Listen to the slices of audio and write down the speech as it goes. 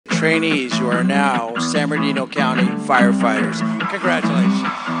trainees, you are now San Bernardino County firefighters. Congratulations.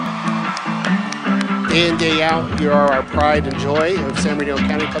 Day in, day out, you are our pride and joy of San Bernardino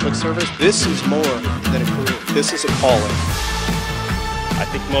County Public Service. This is more than a career. This is a calling. I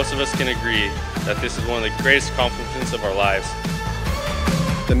think most of us can agree that this is one of the greatest accomplishments of our lives.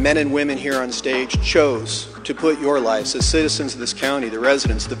 The men and women here on stage chose to put your lives as citizens of this county, the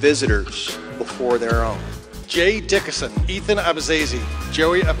residents, the visitors, before their own. Jay Dickerson, Ethan Abazazi,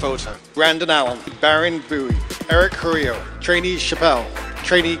 Joey Afota, Brandon Allen, Baron Bowie, Eric Carrillo, Trainee Chappelle,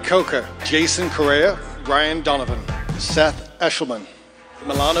 Trainee Coker, Jason Correa, Ryan Donovan, Seth Eshelman,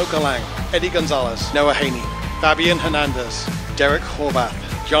 Milano Galang, Eddie Gonzalez, Noah Haney, Fabian Hernandez, Derek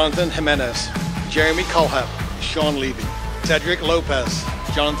Horvath, Jonathan Jimenez, Jeremy Colhap, Sean Levy, Cedric Lopez,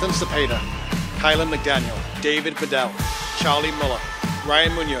 Jonathan Cepeda, Kylan McDaniel, David Bedell, Charlie Muller,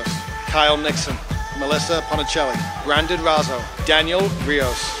 Ryan Munoz, Kyle Nixon, Melissa Ponicelli, Brandon Razzo, Daniel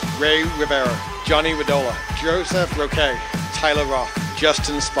Rios, Ray Rivera, Johnny Radola, Joseph Roque, Tyler Roth,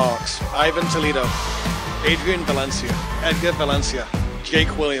 Justin Sparks, Ivan Toledo, Adrian Valencia, Edgar Valencia,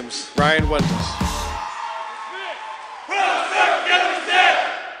 Jake Williams, Ryan Winters.